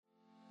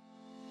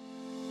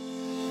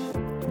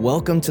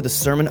Welcome to the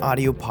Sermon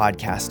Audio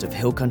Podcast of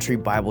Hill Country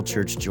Bible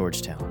Church,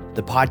 Georgetown.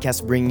 The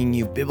podcast bringing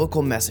you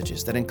biblical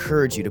messages that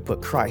encourage you to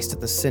put Christ at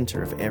the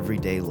center of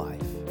everyday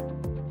life.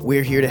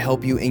 We're here to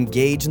help you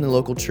engage in the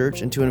local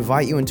church and to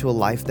invite you into a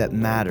life that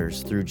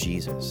matters through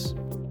Jesus.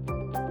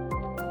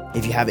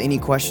 If you have any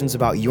questions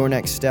about your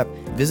next step,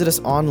 visit us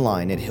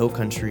online at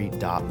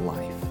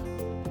hillcountry.life.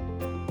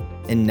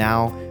 And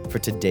now for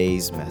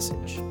today's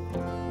message.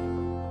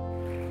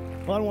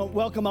 Well, I want to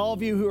welcome all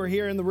of you who are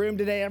here in the room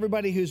today,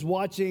 everybody who's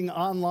watching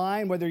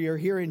online, whether you're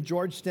here in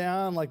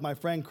Georgetown, like my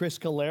friend Chris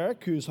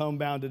Kalarick, who's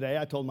homebound today.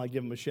 I told him I'd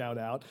give him a shout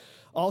out.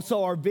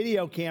 Also, our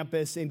video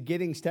campus in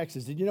Giddings,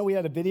 Texas. Did you know we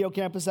had a video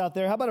campus out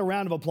there? How about a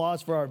round of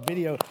applause for our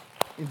video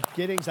in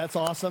Giddings? That's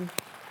awesome.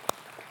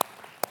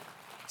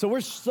 So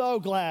we're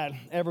so glad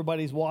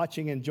everybody's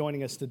watching and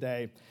joining us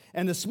today.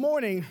 And this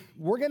morning,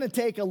 we're going to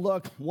take a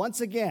look once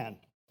again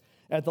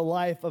at the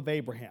life of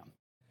Abraham.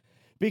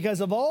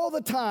 Because of all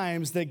the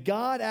times that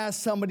God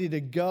asked somebody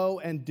to go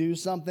and do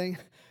something,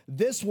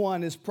 this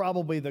one is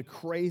probably the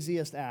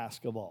craziest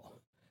ask of all.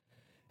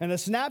 And the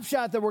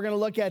snapshot that we're going to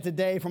look at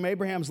today from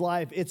Abraham's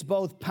life, it's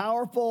both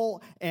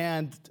powerful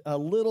and a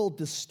little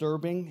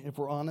disturbing, if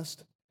we're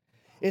honest.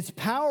 It's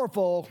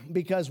powerful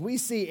because we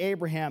see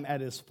Abraham at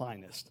his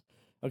finest.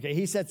 Okay,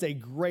 he sets a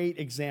great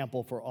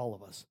example for all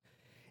of us.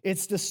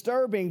 It's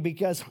disturbing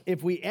because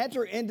if we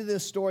enter into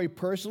this story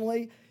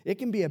personally, it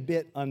can be a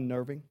bit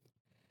unnerving.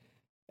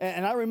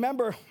 And I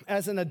remember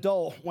as an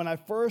adult, when I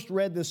first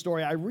read this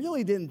story, I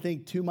really didn't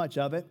think too much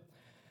of it.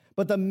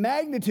 But the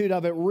magnitude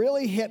of it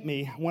really hit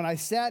me when I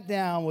sat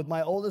down with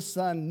my oldest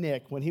son,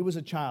 Nick, when he was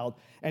a child,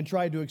 and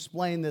tried to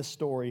explain this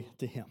story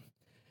to him.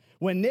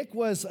 When Nick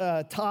was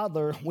a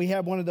toddler, we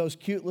had one of those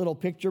cute little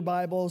picture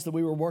Bibles that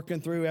we were working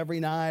through every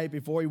night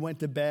before he went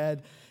to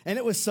bed. And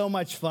it was so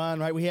much fun,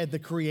 right? We had the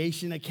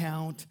creation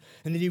account,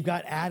 and then you've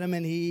got Adam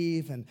and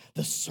Eve, and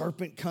the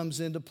serpent comes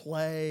into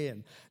play,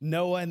 and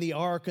Noah and the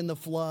ark and the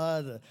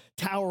flood, the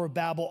Tower of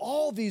Babel,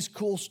 all these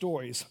cool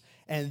stories.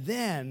 And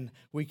then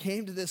we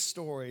came to this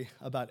story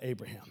about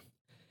Abraham.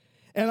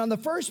 And on the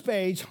first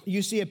page,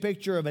 you see a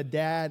picture of a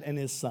dad and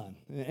his son.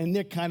 And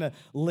Nick kind of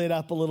lit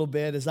up a little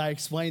bit as I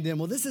explained to him,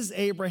 well, this is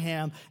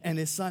Abraham and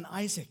his son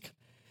Isaac.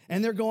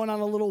 And they're going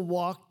on a little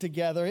walk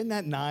together. Isn't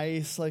that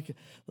nice? Like a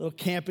little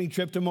camping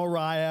trip to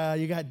Moriah.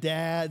 You got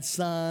dad,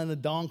 son, a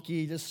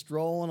donkey just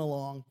strolling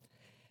along.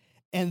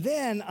 And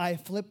then I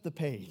flipped the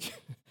page.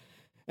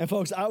 And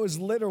folks, I was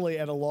literally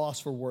at a loss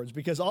for words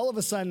because all of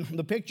a sudden,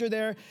 the picture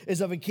there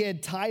is of a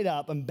kid tied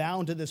up and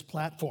bound to this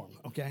platform,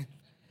 okay?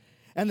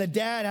 And the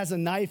dad has a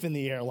knife in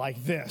the air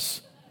like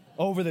this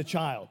over the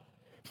child.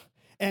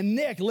 And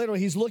Nick, literally,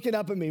 he's looking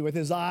up at me with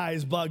his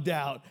eyes bugged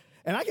out.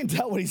 And I can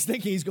tell what he's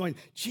thinking. He's going,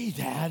 gee,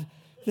 Dad,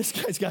 this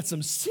guy's got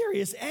some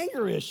serious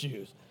anger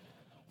issues.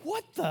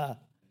 What the?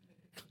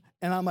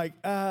 And I'm like,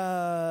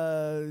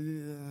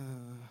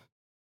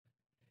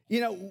 You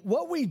know,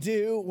 what we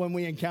do when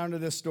we encounter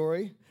this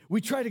story,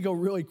 we try to go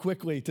really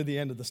quickly to the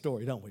end of the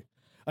story, don't we?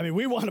 I mean,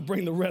 we want to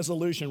bring the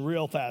resolution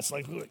real fast.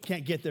 Like, we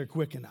can't get there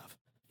quick enough.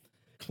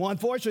 Well,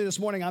 unfortunately, this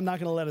morning, I'm not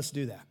going to let us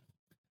do that.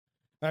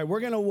 All right, we're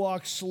going to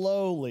walk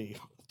slowly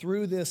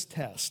through this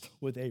test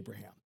with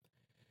Abraham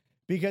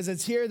because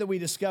it's here that we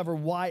discover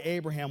why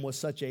Abraham was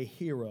such a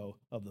hero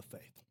of the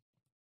faith.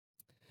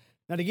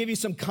 Now, to give you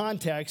some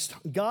context,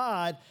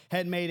 God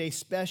had made a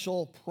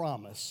special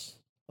promise,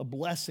 a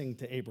blessing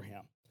to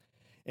Abraham.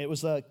 It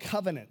was a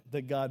covenant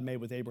that God made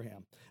with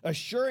Abraham,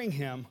 assuring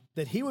him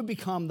that he would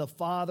become the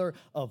father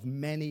of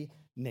many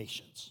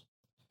nations.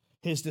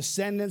 His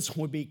descendants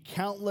would be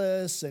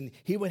countless, and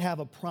he would have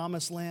a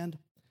promised land.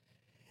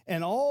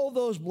 And all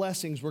those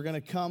blessings were going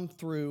to come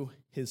through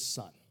his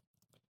son.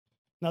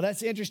 Now,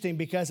 that's interesting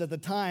because at the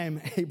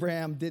time,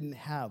 Abraham didn't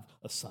have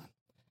a son.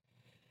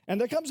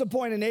 And there comes a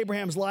point in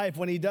Abraham's life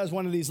when he does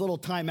one of these little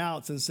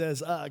timeouts and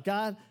says,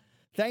 God,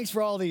 thanks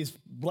for all these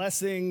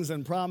blessings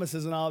and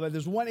promises and all, but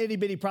there's one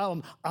itty-bitty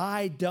problem.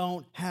 I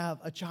don't have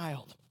a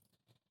child.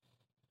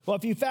 Well,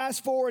 if you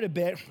fast forward a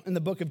bit in the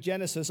book of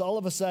Genesis, all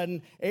of a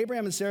sudden,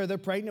 Abraham and Sarah, they're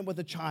pregnant with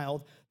a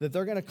child that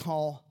they're going to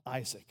call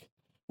Isaac,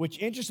 which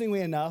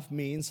interestingly enough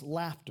means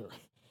laughter.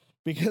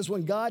 Because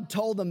when God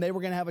told them they were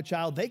going to have a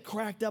child, they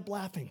cracked up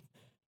laughing.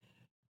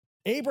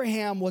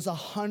 Abraham was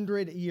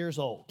 100 years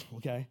old,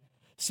 okay?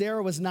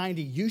 Sarah was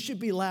 90. You should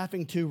be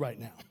laughing too right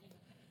now.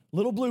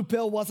 Little blue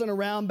pill wasn't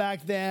around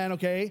back then,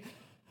 okay?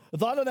 The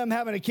thought of them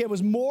having a kid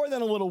was more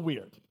than a little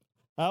weird.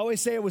 I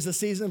always say it was a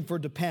season for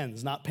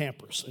Depends, not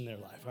Pampers in their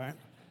life, right?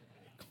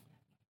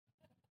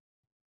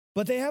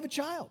 But they have a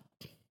child,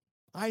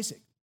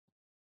 Isaac.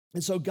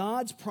 And so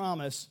God's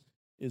promise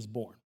is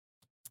born.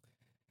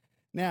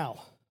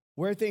 Now,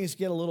 where things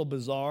get a little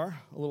bizarre,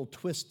 a little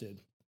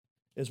twisted,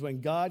 is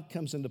when God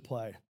comes into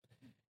play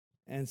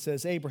and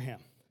says, Abraham,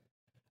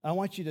 I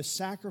want you to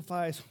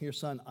sacrifice your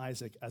son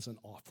Isaac as an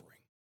offering.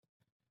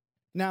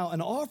 Now,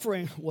 an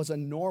offering was a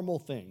normal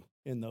thing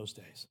in those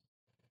days.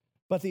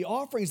 But the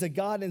offerings that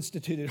God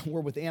instituted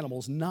were with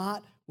animals,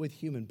 not with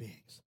human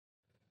beings.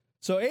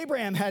 So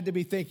Abraham had to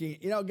be thinking,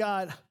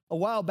 God, a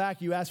while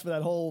back you asked for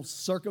that whole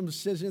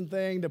circumcision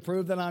thing to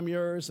prove that I'm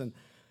yours. And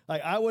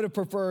I would have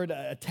preferred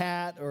a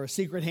tat or a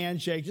secret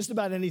handshake, just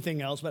about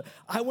anything else, but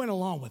I went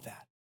along with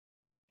that.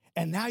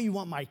 And now you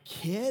want my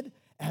kid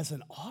as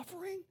an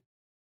offering?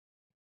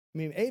 I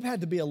mean, Abe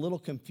had to be a little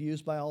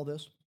confused by all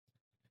this.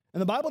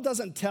 And the Bible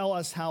doesn't tell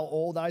us how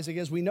old Isaac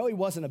is. We know he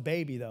wasn't a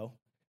baby, though,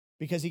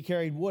 because he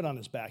carried wood on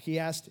his back. He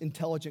asked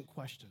intelligent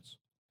questions.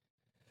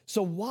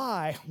 So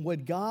why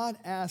would God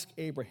ask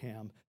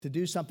Abraham to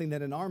do something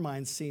that in our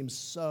minds seems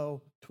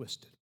so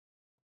twisted?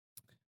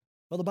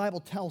 Well, the Bible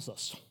tells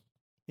us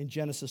in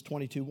Genesis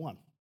 22:1.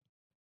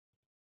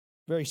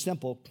 Very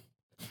simple.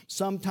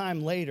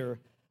 Sometime later,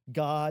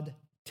 God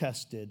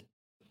tested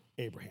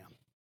Abraham.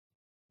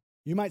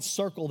 You might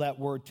circle that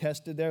word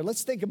tested there.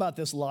 Let's think about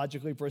this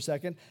logically for a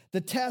second.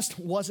 The test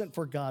wasn't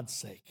for God's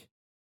sake,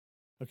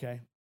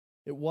 okay?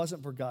 It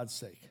wasn't for God's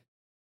sake.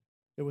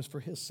 It was for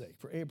his sake,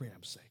 for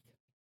Abraham's sake.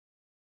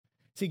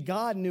 See,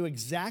 God knew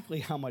exactly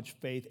how much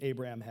faith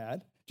Abraham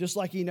had, just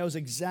like he knows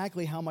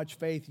exactly how much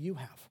faith you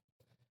have.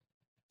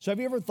 So have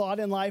you ever thought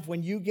in life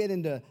when you get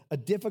into a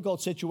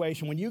difficult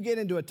situation, when you get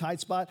into a tight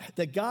spot,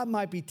 that God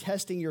might be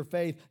testing your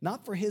faith,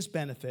 not for his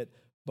benefit,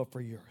 but for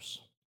yours?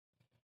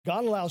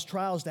 God allows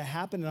trials to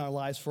happen in our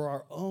lives for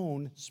our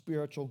own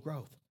spiritual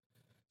growth.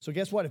 So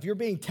guess what? If you're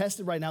being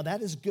tested right now,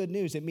 that is good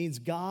news. It means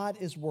God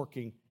is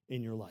working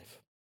in your life.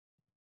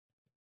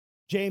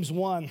 James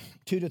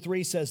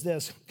 1:2-3 says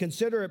this,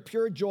 "Consider it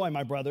pure joy,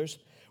 my brothers,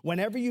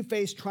 whenever you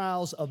face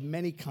trials of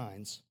many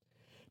kinds,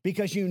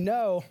 because you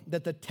know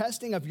that the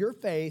testing of your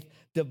faith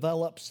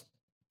develops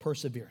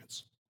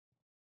perseverance."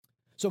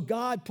 So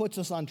God puts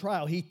us on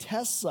trial. He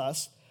tests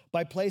us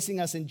by placing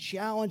us in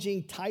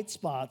challenging, tight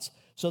spots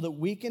so that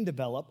we can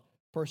develop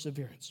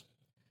perseverance.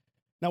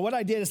 Now, what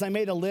I did is I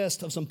made a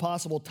list of some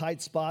possible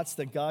tight spots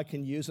that God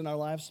can use in our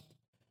lives.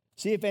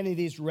 See if any of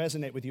these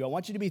resonate with you. I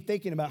want you to be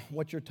thinking about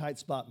what your tight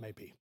spot may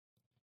be.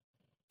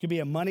 It could be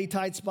a money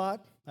tight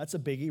spot. That's a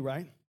biggie,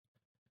 right?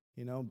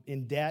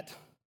 In debt,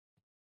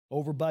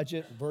 over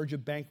budget, verge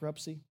of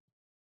bankruptcy.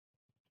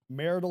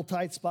 Marital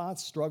tight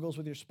spots, struggles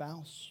with your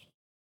spouse.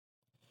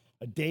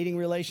 A dating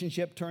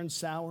relationship turned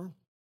sour.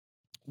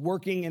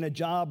 Working in a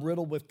job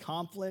riddled with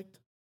conflict.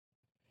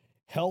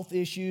 Health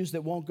issues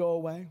that won't go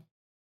away.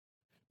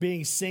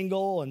 Being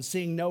single and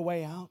seeing no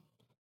way out.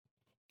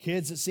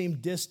 Kids that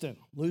seem distant,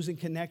 losing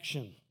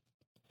connection.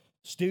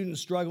 Students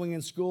struggling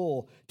in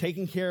school,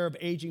 taking care of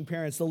aging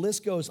parents. The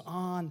list goes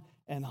on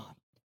and on.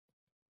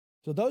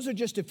 So those are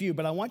just a few,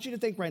 but I want you to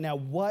think right now,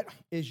 what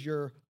is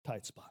your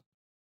tight spot?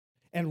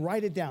 And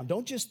write it down.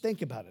 Don't just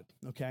think about it,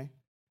 okay?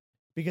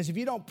 Because if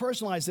you don't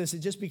personalize this, it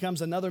just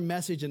becomes another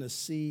message in a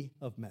sea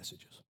of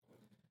messages.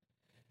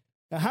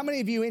 Now, how many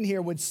of you in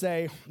here would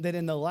say that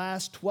in the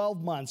last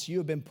 12 months, you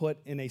have been put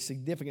in a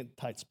significant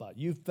tight spot?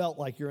 You felt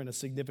like you're in a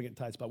significant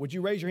tight spot. Would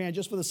you raise your hand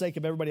just for the sake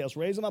of everybody else?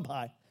 Raise them up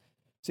high.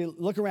 See,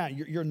 look around.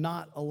 You're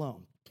not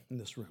alone in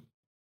this room.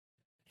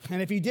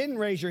 And if you didn't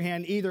raise your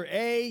hand, either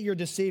A, you're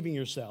deceiving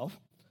yourself,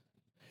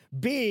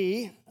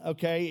 B,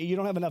 okay, you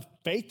don't have enough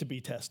faith to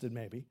be tested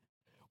maybe,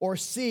 or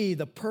C,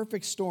 the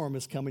perfect storm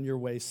is coming your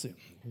way soon.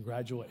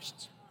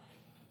 Congratulations.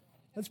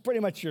 That's pretty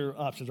much your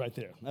options right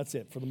there. That's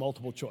it for the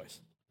multiple choice.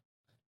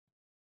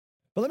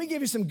 But let me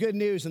give you some good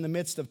news in the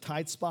midst of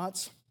tight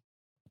spots.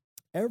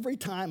 Every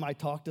time I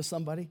talk to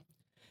somebody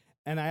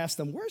and I ask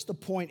them, where's the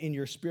point in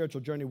your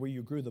spiritual journey where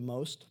you grew the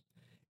most?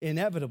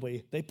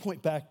 Inevitably, they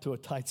point back to a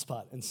tight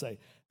spot and say,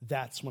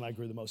 that's when I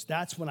grew the most.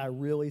 That's when I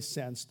really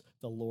sensed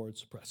the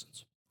Lord's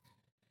presence.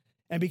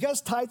 And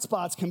because tight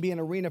spots can be an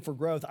arena for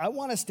growth, I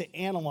want us to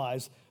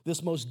analyze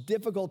this most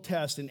difficult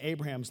test in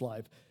Abraham's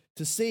life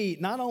to see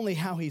not only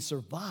how he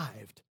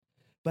survived,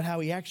 but how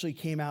he actually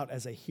came out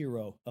as a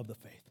hero of the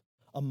faith,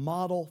 a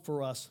model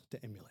for us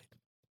to emulate.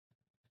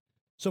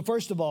 So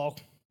first of all,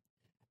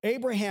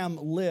 Abraham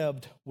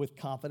lived with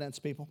confidence,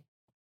 people.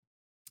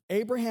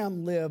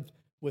 Abraham lived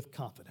with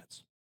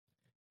confidence.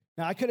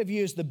 Now, I could have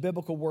used the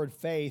biblical word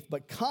faith,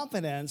 but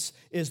confidence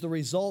is the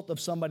result of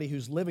somebody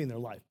who's living their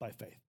life by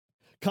faith.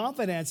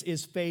 Confidence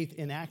is faith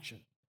in action.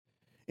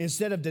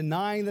 Instead of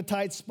denying the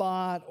tight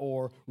spot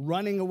or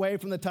running away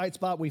from the tight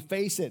spot, we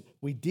face it,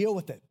 we deal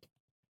with it.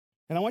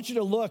 And I want you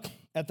to look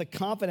at the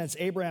confidence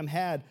Abraham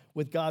had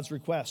with God's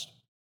request.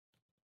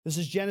 This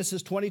is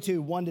Genesis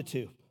 22,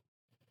 1-2.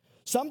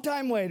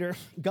 Sometime later,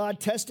 God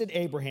tested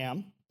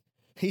Abraham.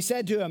 He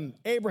said to him,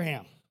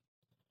 Abraham,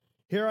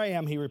 here I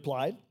am, he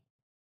replied.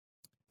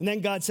 And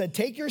then God said,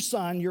 take your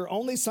son, your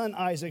only son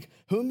Isaac,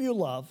 whom you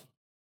love,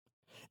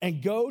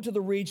 and go to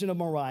the region of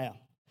Moriah.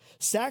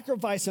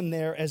 Sacrifice him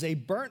there as a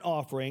burnt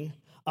offering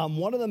on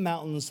one of the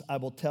mountains I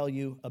will tell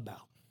you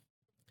about.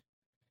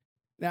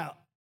 Now,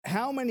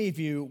 how many of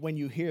you, when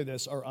you hear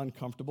this, are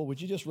uncomfortable?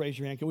 Would you just raise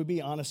your hand? Can we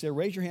be honest here?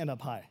 Raise your hand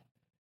up high.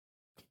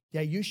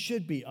 Yeah, you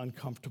should be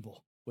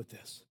uncomfortable with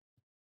this.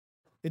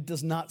 It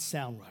does not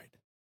sound right.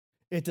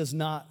 It does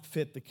not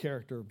fit the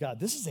character of God.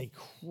 This is a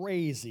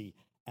crazy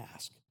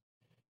ask.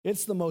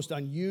 It's the most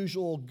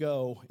unusual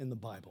go in the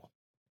Bible.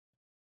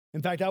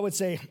 In fact, I would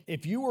say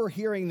if you were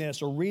hearing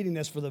this or reading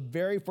this for the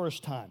very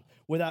first time,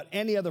 without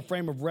any other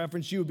frame of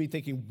reference, you would be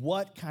thinking,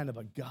 what kind of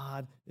a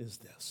God is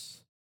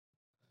this?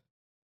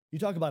 You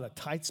talk about a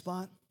tight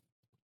spot.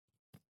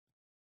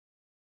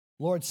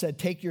 Lord said,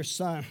 take your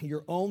son,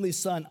 your only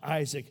son,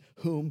 Isaac,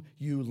 whom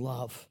you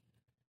love,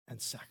 and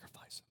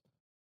sacrifice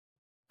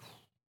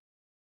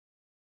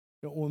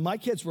him. When my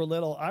kids were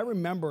little, I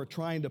remember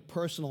trying to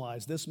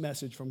personalize this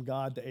message from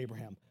God to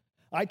Abraham.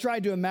 I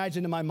tried to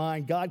imagine in my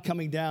mind God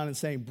coming down and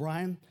saying,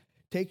 Brian,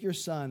 take your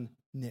son,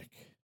 Nick,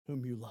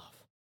 whom you love.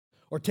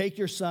 Or take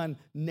your son,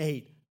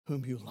 Nate,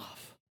 whom you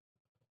love.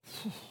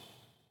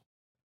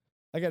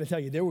 I got to tell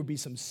you, there would be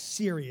some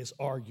serious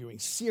arguing,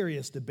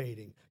 serious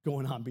debating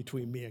going on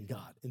between me and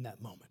God in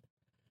that moment.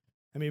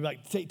 I mean,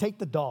 like, take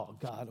the dog,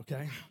 God,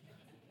 okay?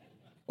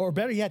 Or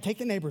better yet, take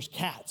the neighbor's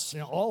cats,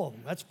 all of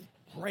them. That's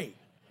great.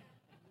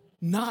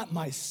 Not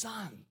my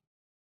son.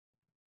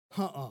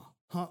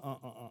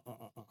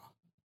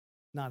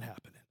 Not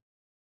happening.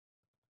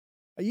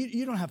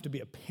 You don't have to be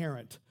a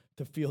parent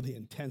to feel the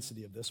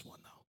intensity of this one,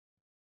 though.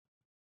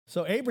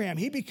 So Abraham,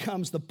 he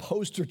becomes the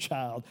poster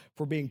child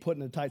for being put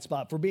in a tight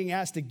spot, for being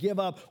asked to give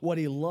up what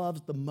he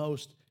loves the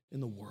most in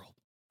the world.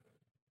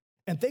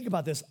 And think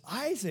about this.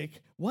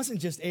 Isaac wasn't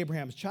just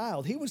Abraham's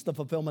child. He was the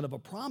fulfillment of a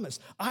promise.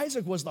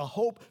 Isaac was the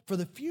hope for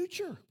the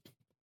future.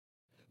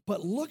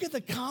 But look at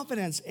the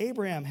confidence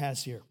Abraham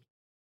has here.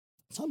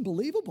 It's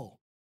unbelievable.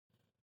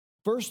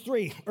 Verse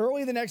 3,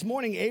 early the next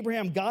morning,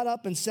 Abraham got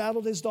up and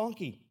saddled his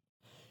donkey.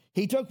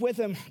 He took with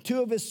him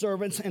 2 of his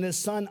servants and his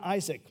son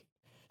Isaac.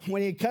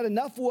 When he had cut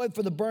enough wood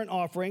for the burnt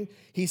offering,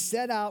 he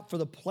set out for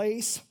the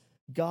place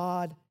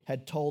God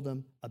had told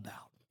him about.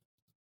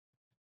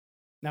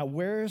 Now,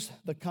 where's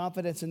the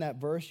confidence in that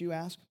verse, you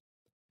ask?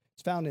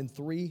 It's found in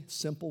 3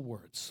 simple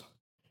words.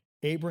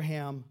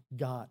 Abraham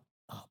got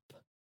up.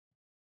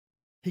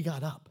 He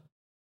got up.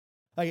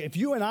 Like if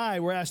you and I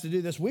were asked to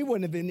do this, we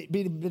wouldn't have been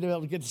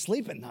able to get to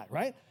sleep at night,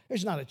 right?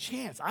 There's not a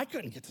chance. I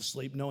couldn't get to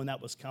sleep knowing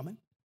that was coming.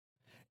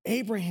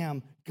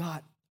 Abraham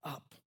got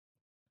up.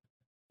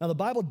 Now, the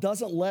Bible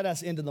doesn't let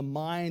us into the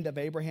mind of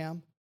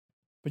Abraham,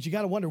 but you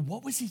got to wonder,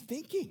 what was he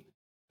thinking?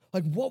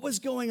 Like, what was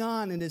going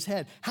on in his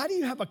head? How do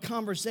you have a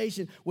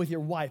conversation with your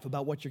wife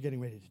about what you're getting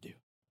ready to do?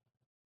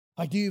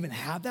 Like, do you even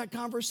have that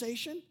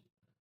conversation?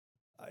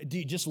 Do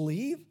you just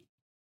leave?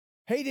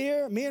 Hey,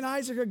 dear, me and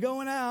Isaac are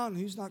going out, and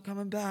he's not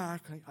coming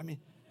back. I mean,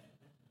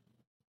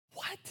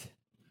 what?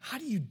 How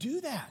do you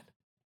do that?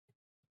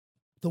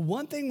 The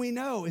one thing we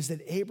know is that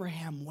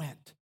Abraham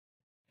went.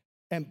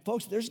 And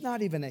folks, there's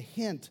not even a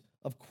hint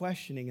of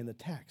questioning in the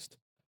text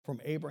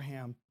from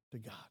Abraham to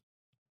God.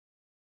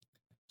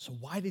 So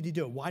why did he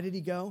do it? Why did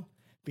he go?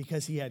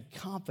 Because he had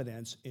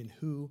confidence in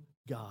who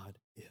God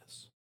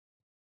is.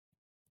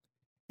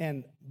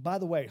 And by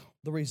the way,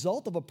 the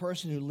result of a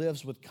person who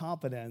lives with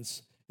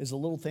confidence is a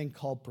little thing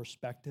called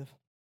perspective.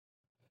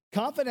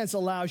 Confidence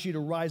allows you to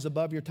rise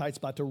above your tight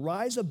spot, to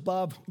rise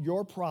above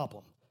your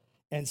problem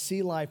and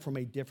see life from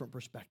a different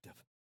perspective.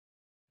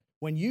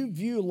 When you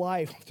view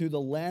life through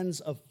the lens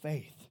of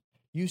faith,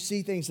 you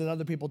see things that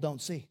other people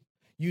don't see.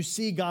 You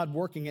see God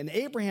working. And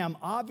Abraham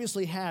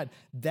obviously had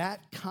that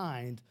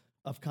kind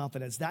of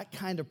confidence, that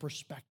kind of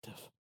perspective.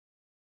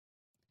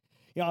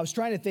 I was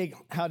trying to think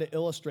how to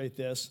illustrate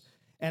this,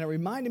 and it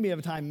reminded me of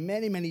a time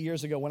many, many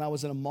years ago when I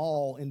was in a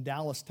mall in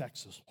Dallas,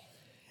 Texas.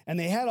 And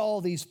they had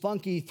all these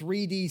funky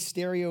 3D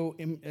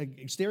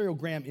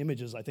stereogram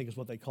images, I think is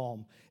what they call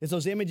them. It's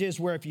those images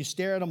where if you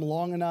stare at them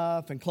long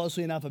enough and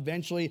closely enough,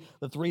 eventually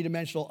the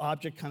three-dimensional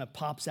object kind of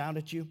pops out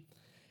at you.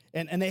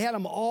 And they had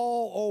them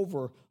all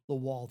over the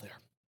wall there.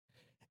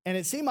 And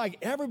it seemed like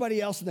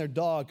everybody else and their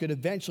dog could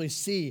eventually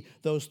see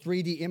those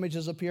 3D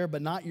images appear,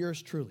 but not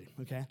yours truly,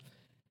 okay?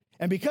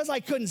 And because I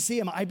couldn't see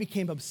them, I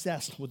became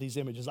obsessed with these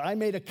images. I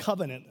made a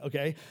covenant,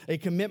 okay, a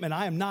commitment.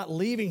 I am not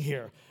leaving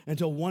here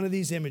until one of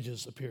these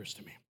images appears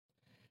to me.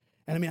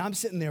 And I mean, I'm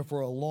sitting there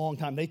for a long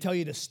time. They tell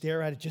you to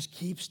stare at it, just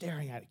keep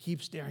staring at it,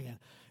 keep staring at it.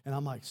 And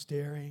I'm like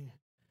staring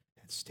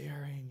and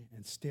staring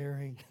and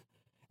staring.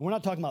 And we're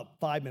not talking about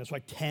 5 minutes,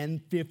 like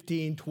 10,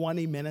 15,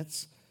 20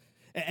 minutes.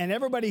 And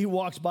everybody who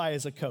walks by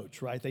is a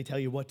coach, right? They tell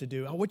you what to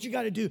do. Oh, what you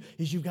got to do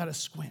is you've got to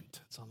squint.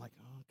 So I'm like,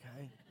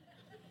 okay.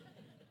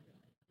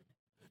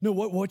 No,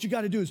 what you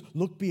got to do is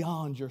look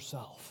beyond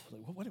yourself.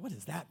 Like, what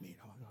does that mean?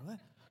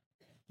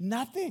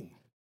 Nothing.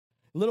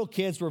 Little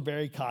kids were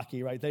very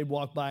cocky, right? They'd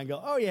walk by and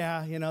go, oh,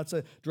 yeah, it's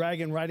a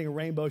dragon riding a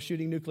rainbow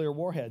shooting nuclear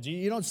warheads.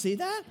 You don't see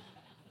that?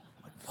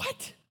 I'm like,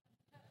 what?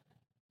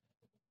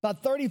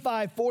 About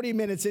 35, 40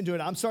 minutes into it,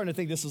 I'm starting to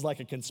think this is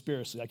like a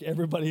conspiracy. Like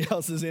everybody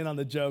else is in on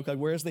the joke. Like,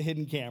 where's the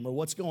hidden camera?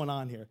 What's going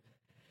on here?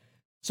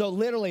 So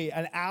literally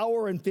an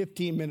hour and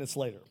 15 minutes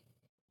later,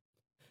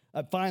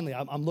 finally,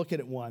 I'm looking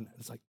at one. And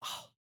it's like,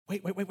 oh,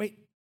 wait.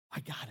 I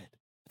got it.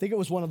 I think it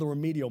was one of the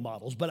remedial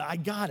models, but I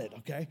got it,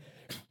 okay?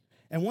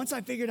 And once I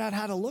figured out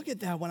how to look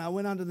at that, when I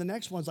went on to the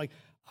next one, it's like,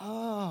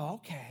 oh,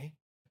 okay.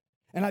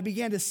 And I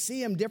began to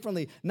see him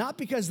differently, not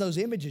because those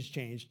images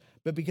changed,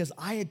 but because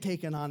I had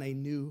taken on a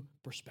new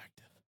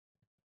perspective.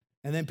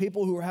 And then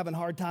people who were having a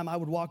hard time, I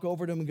would walk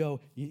over to them and go,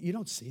 you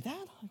don't see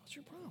that? What's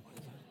your problem?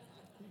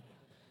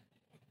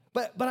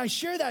 But I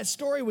share that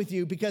story with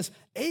you because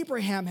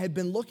Abraham had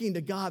been looking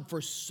to God for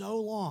so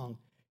long,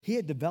 he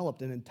had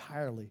developed an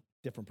entirely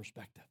different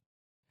perspective.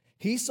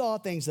 He saw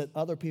things that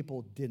other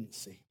people didn't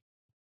see.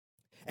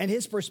 And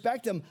his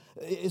perspective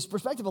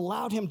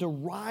allowed him to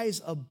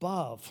rise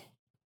above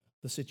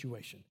the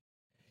situation.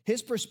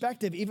 His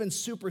perspective even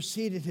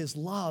superseded his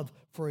love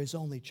for his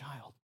only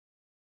child.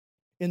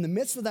 In the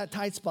midst of that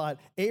tight spot,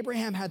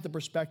 Abraham had the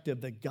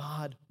perspective that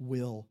God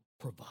will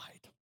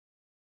provide.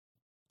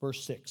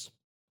 Verse 6.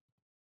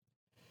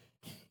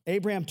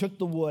 Abraham took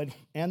the wood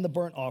and the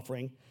burnt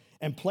offering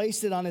and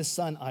placed it on his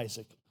son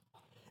Isaac,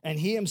 and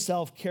he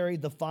himself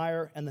carried the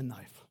fire and the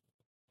knife.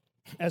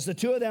 As the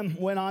two of them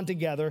went on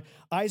together,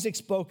 Isaac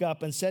spoke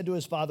up and said to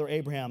his father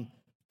Abraham,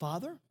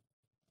 "Father?"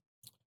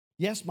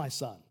 "Yes, my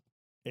son,"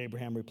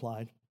 Abraham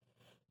replied.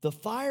 "The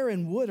fire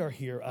and wood are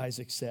here,"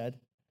 Isaac said,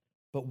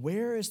 "but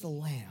where is the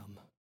lamb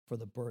for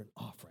the burnt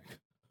offering?"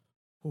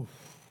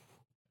 Oof.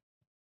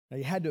 Now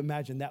you had to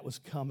imagine that was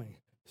coming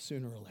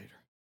sooner or later.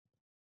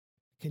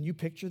 Can you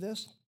picture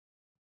this?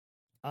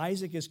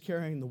 Isaac is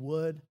carrying the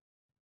wood.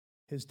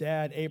 His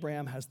dad,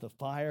 Abraham, has the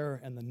fire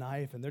and the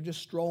knife, and they're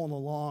just strolling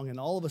along, and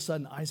all of a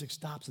sudden, Isaac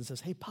stops and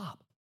says, "Hey,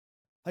 Pop,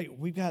 hey,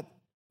 we've got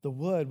the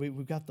wood,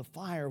 we've got the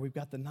fire, we've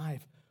got the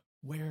knife.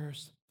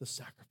 Where's the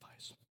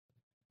sacrifice?"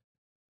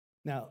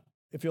 Now,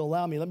 if you'll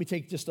allow me, let me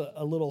take just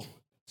a little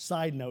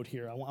side note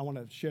here. I want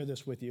to share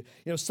this with you.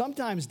 You know,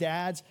 sometimes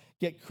dads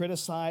get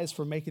criticized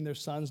for making their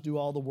sons do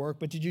all the work,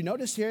 but did you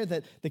notice here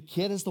that the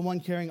kid is the one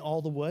carrying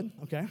all the wood?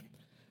 Okay.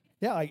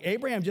 Yeah, like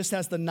Abraham just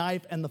has the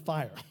knife and the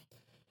fire.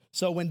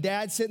 So when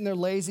dad's sitting there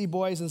lazy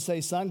boys and say,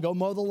 "Son, go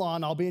mow the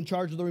lawn, I'll be in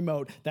charge of the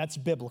remote," that's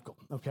biblical,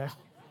 okay?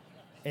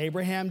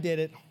 Abraham did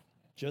it,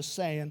 just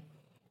saying.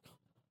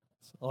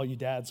 All you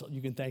dads,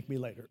 you can thank me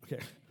later,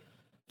 okay?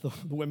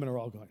 The women are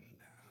all going.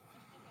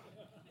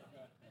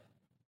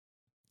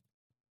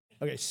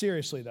 Okay,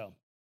 seriously though,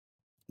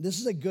 this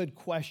is a good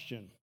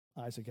question,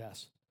 Isaac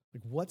asks.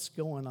 Like, what's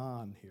going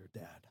on here,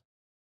 Dad?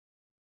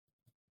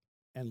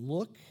 And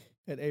look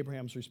at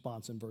Abraham's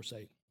response in verse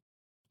 8.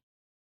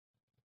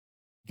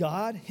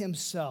 God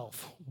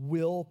himself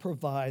will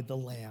provide the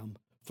lamb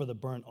for the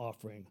burnt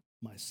offering,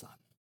 my son.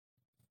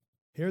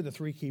 Here are the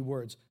three key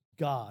words.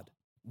 God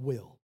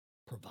will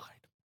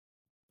provide.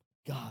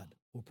 God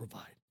will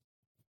provide.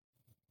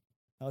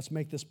 Now let's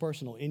make this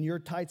personal. In your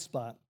tight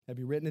spot, have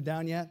you written it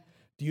down yet?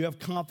 Do you have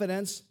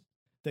confidence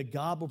that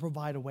God will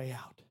provide a way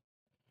out?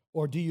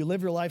 Or do you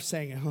live your life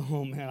saying,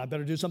 "Oh man, I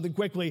better do something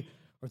quickly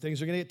or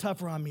things are going to get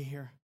tougher on me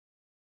here"?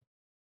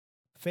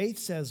 Faith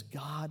says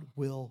God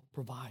will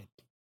provide.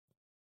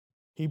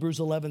 Hebrews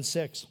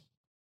 11:6.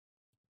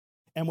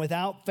 And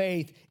without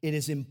faith, it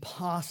is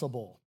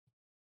impossible.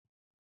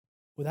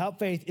 Without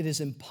faith, it is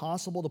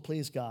impossible to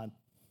please God,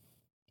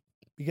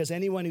 because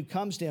anyone who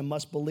comes to him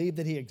must believe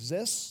that he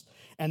exists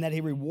and that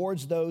he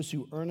rewards those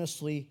who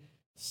earnestly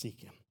seek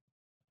him.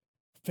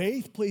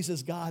 Faith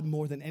pleases God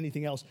more than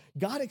anything else.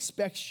 God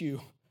expects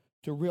you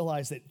to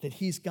realize that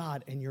he's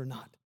God and you're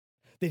not,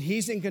 that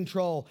he's in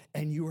control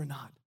and you are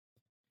not.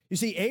 You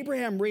see,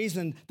 Abraham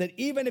reasoned that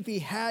even if he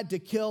had to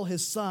kill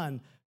his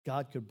son,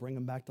 God could bring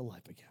him back to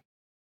life again.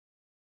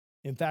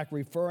 In fact,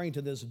 referring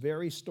to this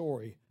very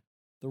story,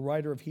 the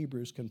writer of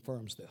Hebrews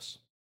confirms this.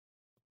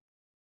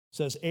 It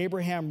says,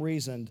 Abraham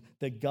reasoned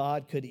that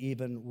God could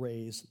even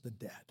raise the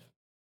dead.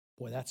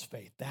 Boy, that's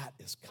faith. That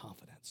is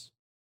confidence.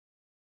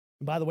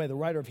 And by the way, the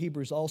writer of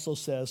Hebrews also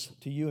says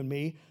to you and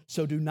me,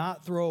 so do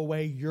not throw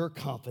away your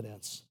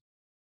confidence.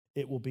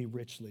 It will be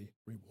richly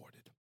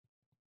rewarded.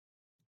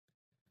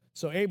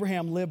 So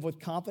Abraham lived with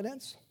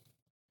confidence.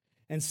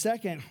 And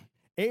second,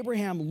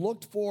 Abraham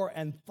looked for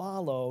and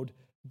followed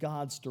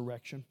God's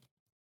direction.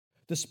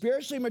 The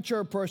spiritually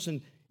mature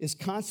person is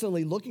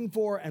constantly looking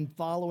for and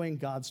following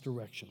God's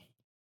direction.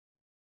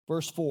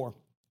 Verse 4,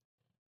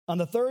 on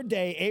the third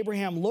day,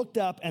 Abraham looked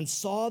up and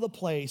saw the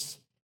place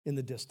in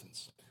the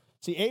distance.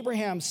 See,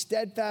 Abraham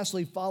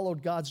steadfastly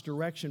followed God's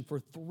direction for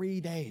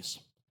 3 days.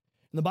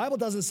 And the Bible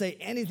doesn't say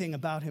anything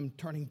about him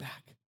turning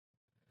back.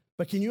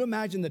 But can you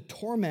imagine the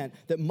torment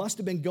that must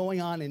have been going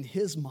on in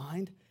his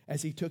mind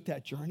as he took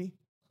that journey?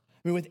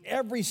 I mean, with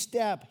every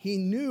step, he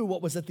knew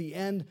what was at the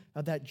end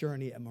of that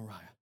journey at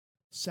Moriah,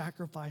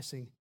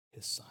 sacrificing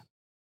his son.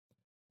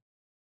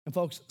 And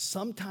folks,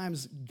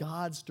 sometimes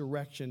God's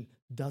direction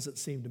doesn't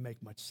seem to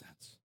make much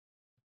sense.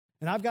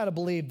 And I've got to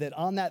believe that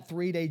on that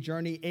 3-day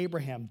journey,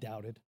 Abraham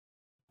doubted.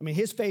 I mean,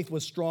 his faith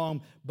was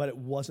strong, but it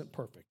wasn't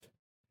perfect.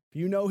 If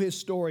you know his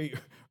story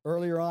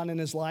earlier on in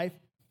his life,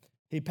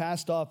 he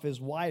passed off his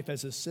wife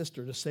as his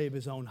sister to save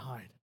his own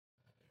hide.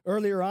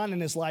 Earlier on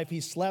in his life, he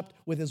slept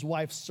with his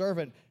wife's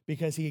servant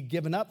because he had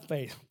given up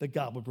faith that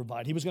God would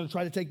provide. He was going to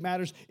try to take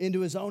matters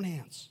into his own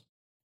hands,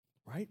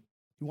 right?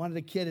 He wanted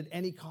a kid at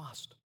any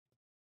cost.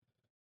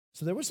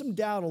 So there was some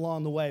doubt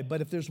along the way,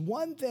 but if there's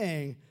one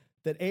thing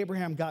that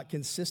Abraham got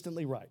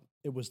consistently right,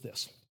 it was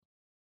this.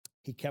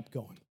 He kept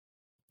going.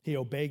 He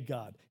obeyed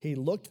God. He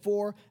looked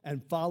for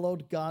and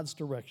followed God's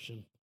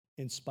direction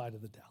in spite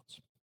of the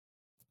doubts.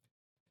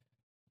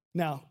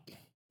 Now,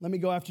 let me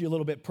go after you a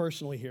little bit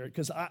personally here,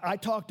 because I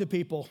talk to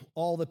people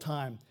all the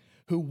time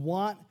who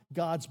want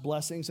God's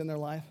blessings in their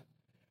life,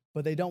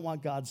 but they don't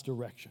want God's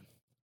direction.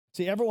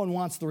 See, everyone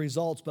wants the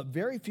results, but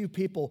very few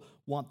people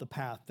want the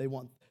path. They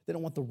don't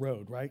want the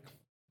road, right?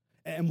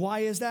 And why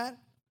is that?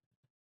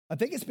 I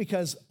think it's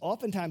because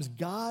oftentimes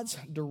God's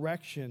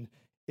direction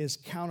is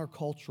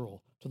countercultural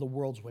to the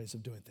world's ways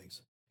of doing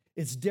things.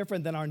 It's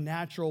different than our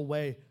natural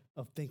way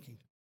of thinking.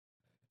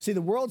 See,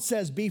 the world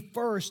says be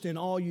first in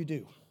all you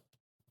do.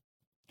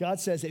 God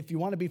says if you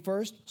want to be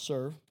first,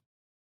 serve,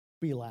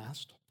 be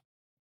last.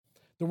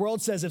 The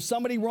world says if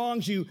somebody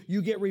wrongs you,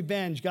 you get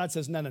revenge. God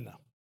says no.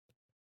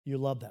 You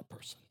love that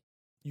person.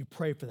 You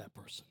pray for that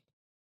person.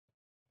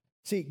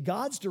 See,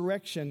 God's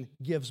direction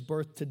gives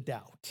birth to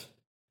doubt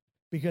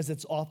because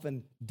it's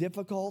often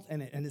difficult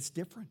and it's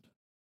different.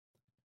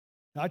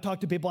 Now, I talk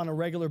to people on a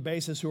regular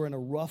basis who are in a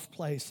rough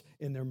place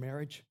in their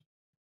marriage,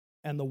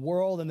 and the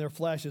world and their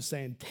flesh is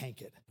saying,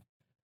 tank it.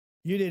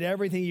 You did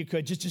everything you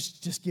could,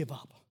 just give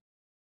up.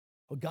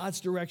 Well, God's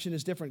direction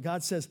is different.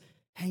 God says,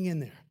 hang in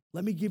there.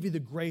 Let me give you the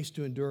grace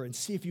to endure and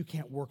see if you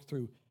can't work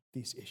through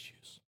these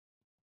issues.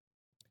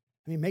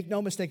 I mean, make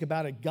no mistake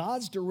about it,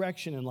 God's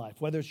direction in life,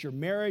 whether it's your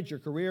marriage, your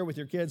career, with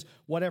your kids,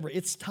 whatever,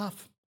 it's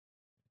tough.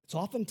 It's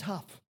often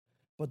tough,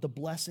 but the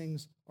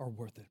blessings are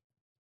worth it.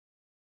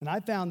 And I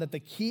found that the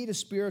key to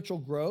spiritual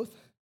growth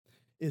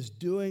is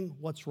doing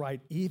what's right,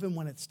 even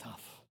when it's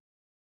tough.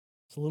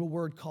 It's a little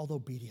word called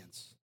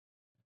obedience.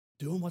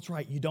 Doing what's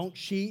right. You don't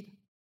cheat.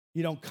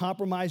 You don't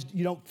compromise.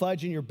 You don't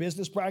fudge in your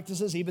business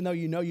practices, even though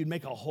you know you'd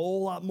make a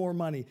whole lot more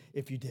money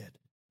if you did.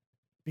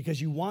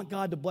 Because you want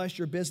God to bless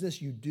your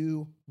business, you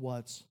do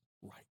what's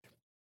right.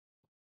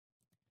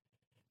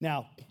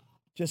 Now,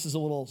 just as a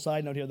little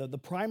side note here, the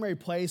primary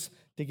place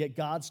to get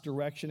God's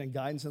direction and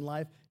guidance in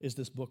life is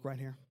this book right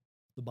here,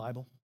 the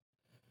Bible.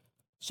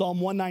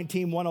 Psalm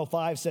 119,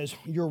 105 says,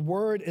 your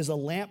word is a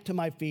lamp to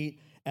my feet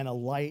and a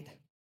light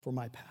for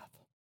my path.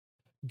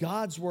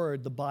 God's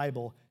word, the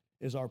Bible,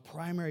 is our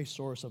primary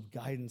source of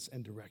guidance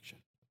and direction.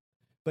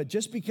 But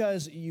just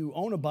because you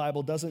own a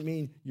Bible doesn't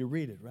mean you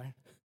read it, right?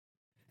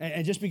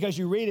 And just because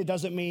you read it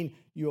doesn't mean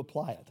you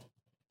apply it.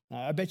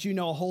 I bet you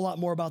know a whole lot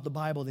more about the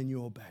Bible than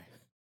you obey.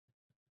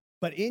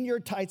 But in your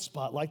tight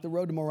spot, like the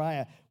road to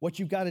Moriah, what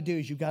you've got to do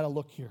is you've got to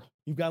look here.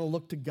 You've got to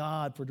look to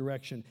God for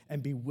direction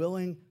and be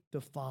willing to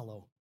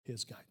follow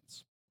his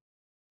guidance.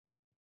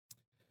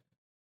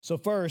 So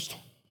first,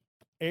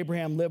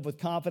 Abraham lived with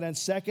confidence.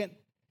 Second,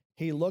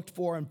 he looked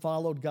for and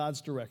followed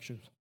God's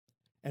direction.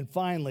 And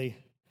finally,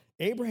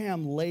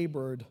 Abraham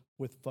labored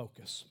with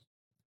focus.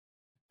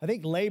 I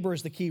think labor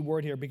is the key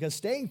word here because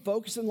staying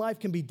focused in life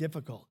can be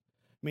difficult.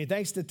 I mean,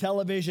 thanks to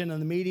television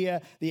and the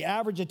media, the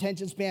average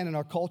attention span in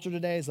our culture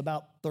today is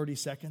about 30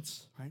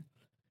 seconds, right?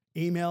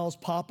 Emails,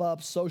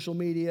 pop-ups, social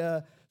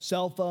media,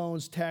 cell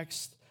phones,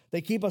 text,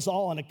 they keep us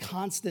all in a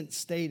constant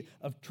state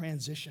of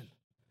transition.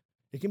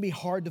 It can be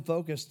hard to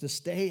focus, to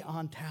stay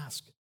on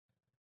task,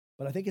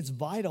 but I think it's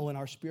vital in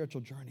our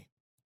spiritual journey.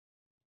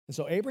 And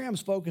so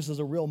Abraham's focus is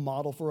a real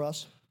model for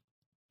us.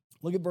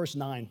 Look at verse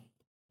 9.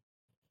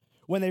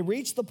 When they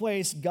reached the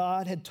place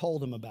God had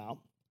told him about,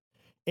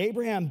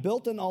 Abraham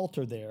built an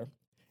altar there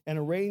and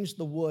arranged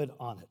the wood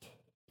on it.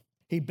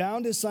 He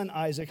bound his son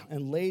Isaac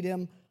and laid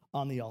him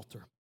on the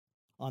altar,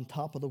 on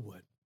top of the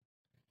wood.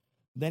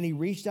 Then he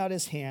reached out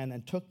his hand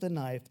and took the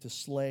knife to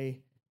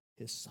slay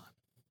his son.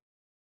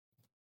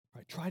 All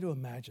right, try to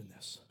imagine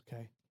this,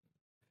 okay?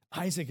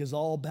 Isaac is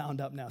all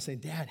bound up now, saying,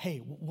 Dad, hey,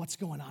 what's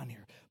going on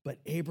here? But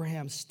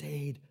Abraham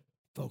stayed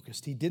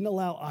focused. He didn't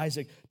allow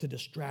Isaac to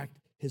distract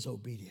his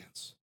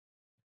obedience.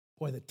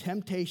 Boy, the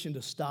temptation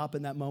to stop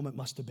in that moment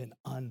must have been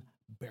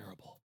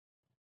unbearable.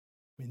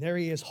 I mean, there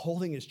he is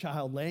holding his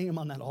child, laying him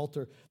on that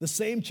altar, the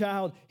same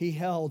child he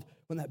held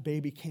when that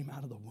baby came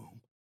out of the womb.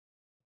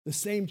 The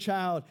same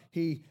child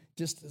he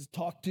just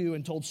talked to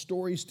and told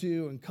stories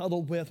to and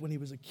cuddled with when he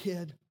was a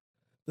kid.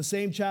 The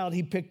same child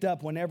he picked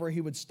up whenever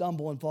he would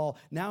stumble and fall.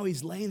 Now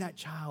he's laying that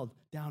child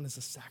down as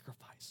a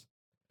sacrifice.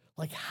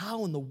 Like,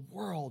 how in the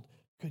world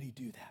could he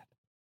do that?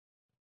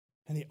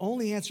 And the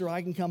only answer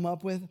I can come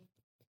up with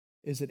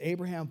is that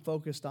Abraham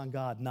focused on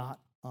God, not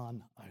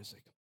on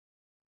Isaac.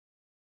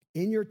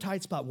 In your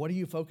tight spot, what are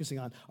you focusing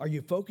on? Are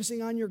you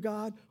focusing on your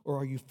God or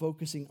are you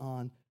focusing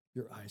on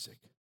your Isaac?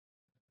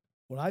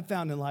 What I've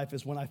found in life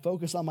is when I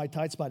focus on my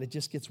tight spot, it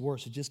just gets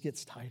worse. It just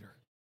gets tighter.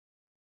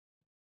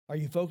 Are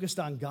you focused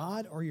on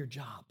God or your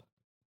job?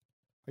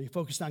 Are you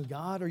focused on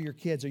God or your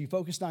kids? Are you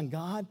focused on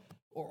God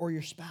or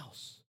your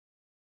spouse?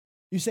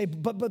 You say,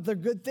 but they're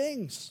good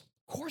things.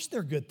 Of course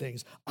they're good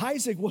things.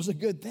 Isaac was a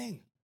good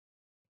thing.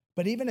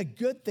 But even a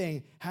good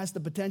thing has the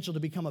potential to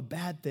become a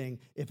bad thing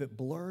if it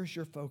blurs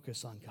your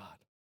focus on God.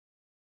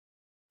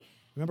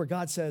 Remember,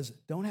 God says,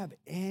 don't have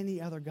any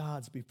other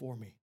gods before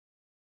me.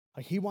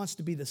 Like, he wants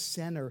to be the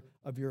center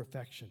of your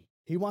affection.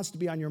 He wants to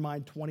be on your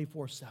mind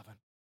 24/7.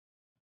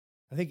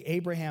 I think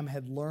Abraham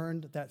had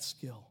learned that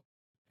skill.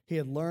 He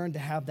had learned to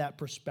have that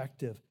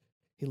perspective.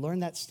 He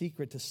learned that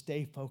secret to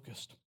stay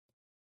focused.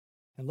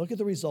 And look at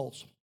the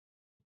results.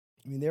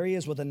 I mean, there he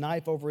is with a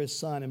knife over his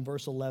son in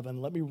verse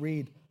 11. Let me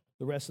read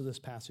the rest of this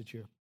passage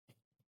here.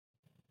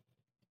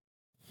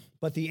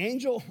 But the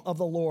angel of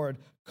the Lord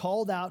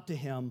called out to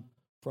him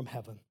from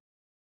heaven,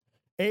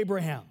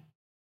 Abraham,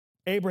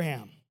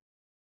 Abraham.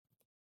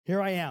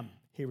 Here I am,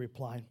 he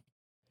replied.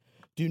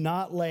 Do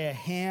not lay a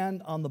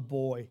hand on the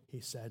boy, he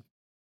said.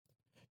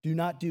 Do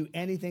not do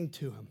anything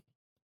to him.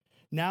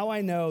 Now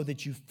I know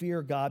that you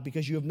fear God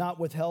because you have not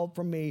withheld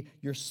from me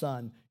your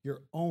son,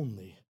 your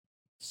only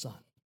son.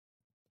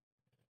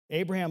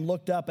 Abraham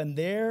looked up, and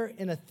there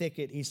in a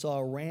thicket he saw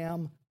a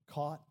ram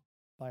caught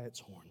by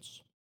its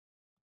horns.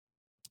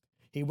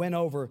 He went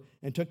over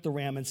and took the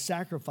ram and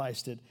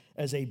sacrificed it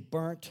as a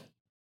burnt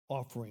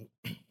offering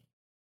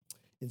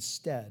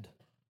instead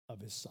of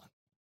his son.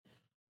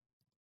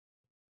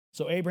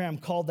 So Abraham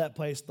called that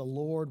place, the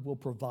Lord will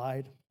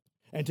provide.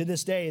 And to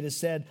this day it is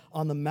said,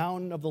 on the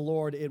mountain of the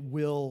Lord it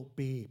will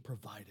be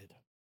provided.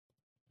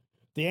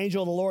 The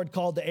angel of the Lord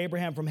called to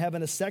Abraham from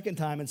heaven a second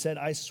time and said,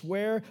 I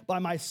swear by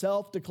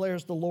myself,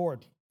 declares the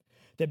Lord,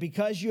 that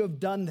because you have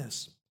done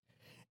this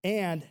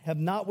and have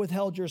not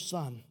withheld your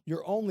son,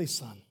 your only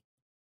son,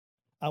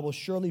 I will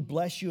surely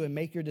bless you and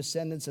make your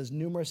descendants as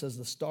numerous as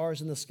the stars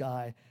in the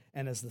sky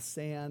and as the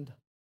sand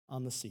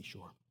on the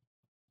seashore.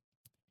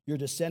 Your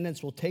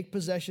descendants will take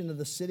possession of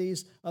the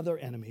cities of their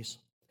enemies,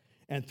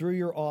 and through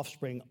your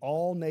offspring,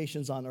 all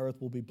nations on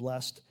earth will be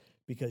blessed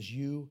because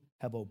you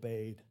have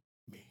obeyed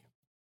me.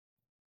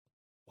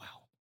 Wow.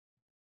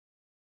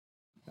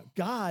 Now,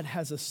 God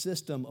has a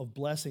system of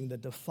blessing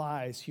that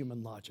defies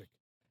human logic.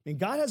 I mean,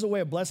 God has a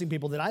way of blessing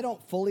people that I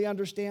don't fully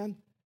understand,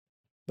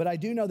 but I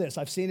do know this.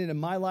 I've seen it in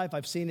my life.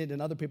 I've seen it in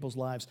other people's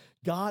lives.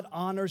 God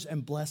honors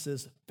and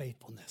blesses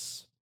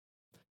faithfulness.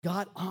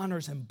 God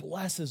honors and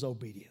blesses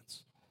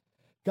obedience.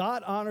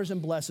 God honors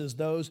and blesses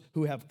those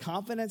who have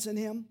confidence in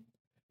him,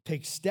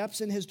 take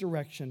steps in his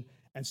direction,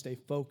 and stay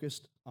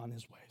focused on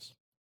his ways.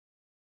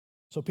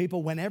 So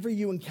people, whenever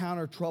you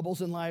encounter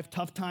troubles in life,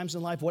 tough times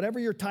in life, whatever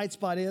your tight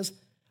spot is,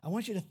 I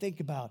want you to think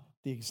about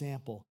the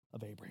example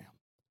of Abraham.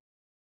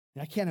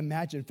 And I can't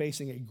imagine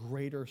facing a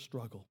greater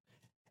struggle.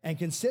 And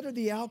consider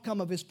the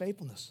outcome of his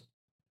faithfulness.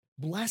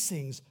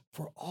 Blessings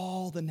for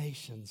all the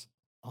nations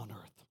on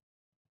earth.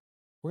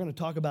 We're going to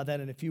talk about that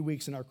in a few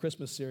weeks in our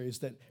Christmas series,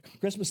 that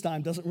Christmas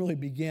time doesn't really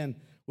begin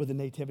with the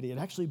nativity. It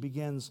actually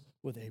begins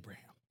with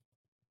Abraham.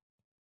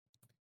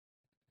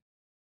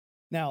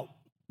 Now,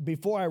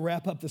 before I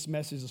wrap up this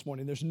message this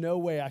morning, there's no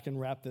way I can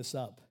wrap this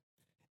up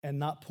and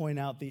not point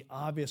out the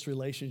obvious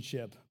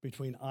relationship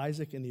between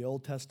Isaac in the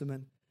Old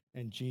Testament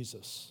and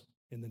Jesus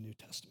in the New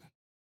Testament.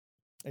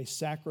 A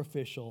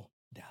sacrificial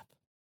death.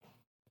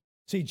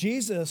 See,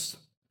 Jesus,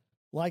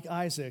 like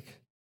Isaac,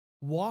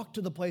 walked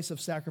to the place of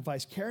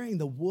sacrifice carrying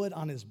the wood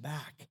on his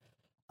back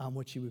on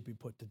which he would be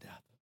put to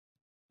death.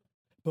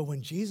 But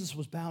when Jesus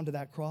was bound to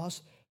that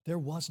cross, there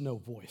was no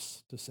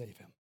voice to save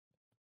him.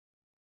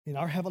 And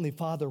our Heavenly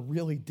Father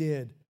really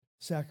did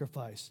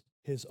sacrifice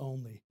his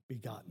only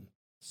begotten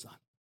Son.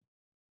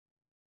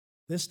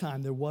 This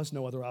time, there was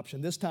no other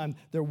option. This time,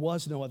 there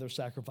was no other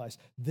sacrifice.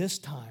 This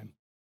time,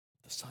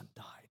 the Son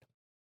died.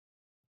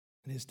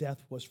 And his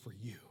death was for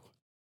you.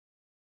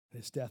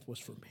 And his death was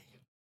for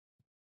me.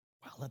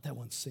 Wow, let that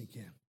one sink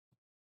in.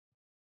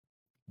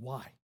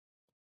 Why?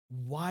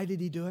 Why did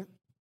he do it?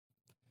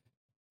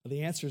 Well,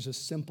 the answer is as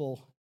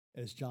simple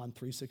as John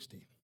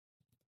 3:16.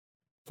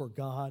 For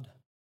God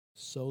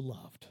so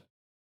loved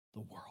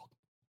the world.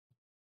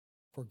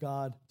 For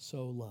God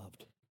so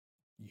loved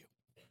you.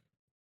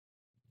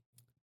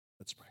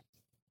 Let's pray.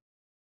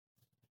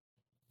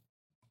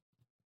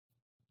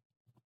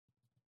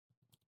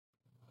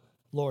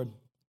 Lord,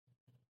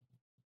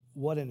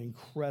 what an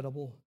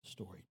incredible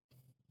story.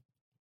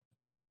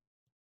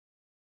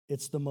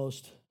 It's the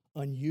most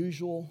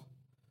unusual,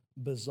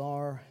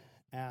 bizarre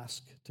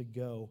ask to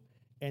go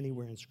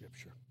anywhere in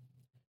Scripture.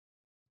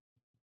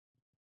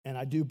 And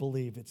I do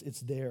believe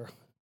it's there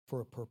for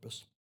a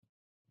purpose.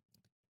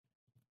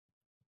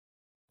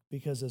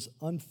 Because as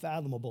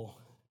unfathomable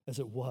as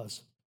it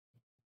was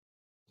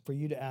for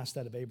you to ask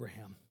that of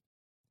Abraham,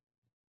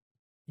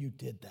 you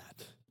did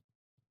that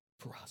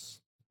for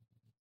us.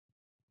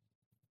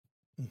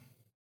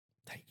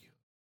 Thank you.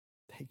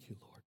 Thank you,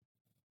 Lord.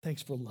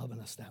 Thanks for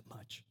loving us that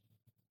much.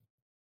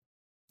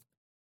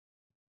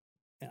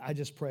 And I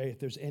just pray if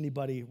there's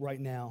anybody right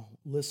now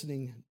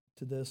listening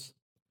to this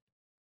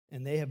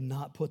and they have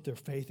not put their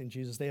faith in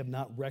Jesus, they have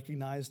not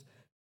recognized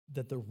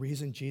that the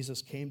reason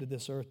Jesus came to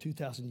this earth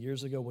 2,000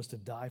 years ago was to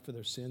die for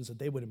their sins, that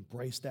they would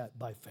embrace that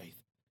by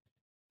faith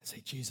and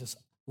say, Jesus,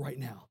 right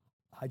now,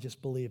 I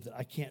just believe that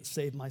I can't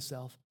save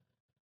myself.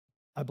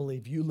 I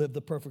believe you lived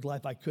the perfect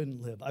life I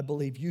couldn't live. I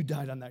believe you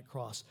died on that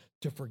cross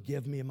to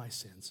forgive me of my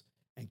sins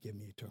and give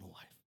me eternal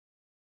life.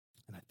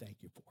 And I thank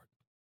you for it.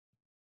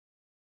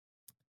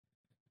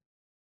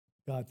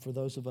 God, for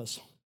those of us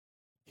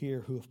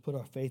here who have put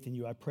our faith in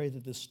you, I pray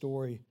that this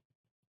story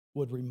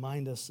would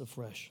remind us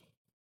afresh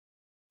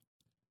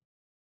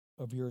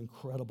of your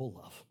incredible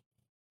love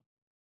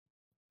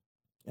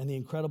and the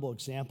incredible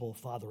example of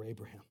Father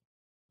Abraham.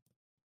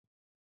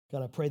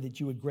 God, I pray that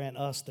you would grant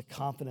us the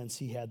confidence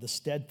he had, the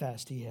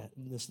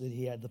steadfastness that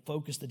he had, the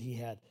focus that he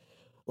had.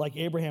 Like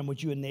Abraham,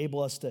 would you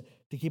enable us to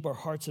keep our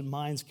hearts and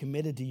minds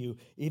committed to you,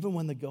 even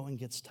when the going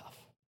gets tough?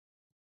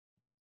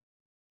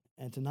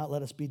 And to not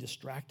let us be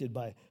distracted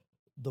by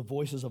the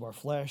voices of our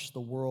flesh,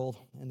 the world,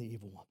 and the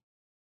evil one.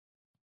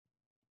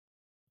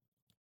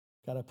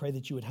 God, I pray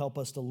that you would help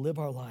us to live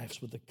our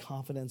lives with the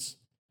confidence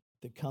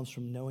that comes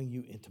from knowing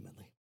you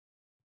intimately.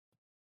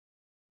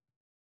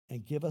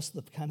 And give us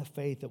the kind of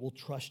faith that will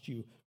trust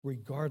you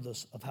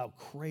regardless of how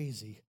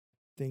crazy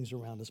things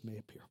around us may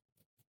appear.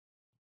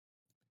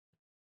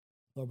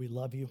 Lord, we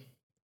love you,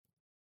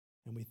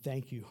 and we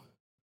thank you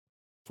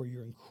for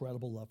your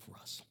incredible love for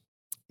us.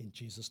 In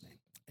Jesus' name,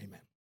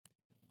 amen.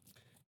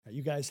 Now,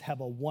 you guys have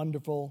a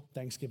wonderful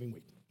Thanksgiving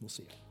week. We'll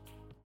see you.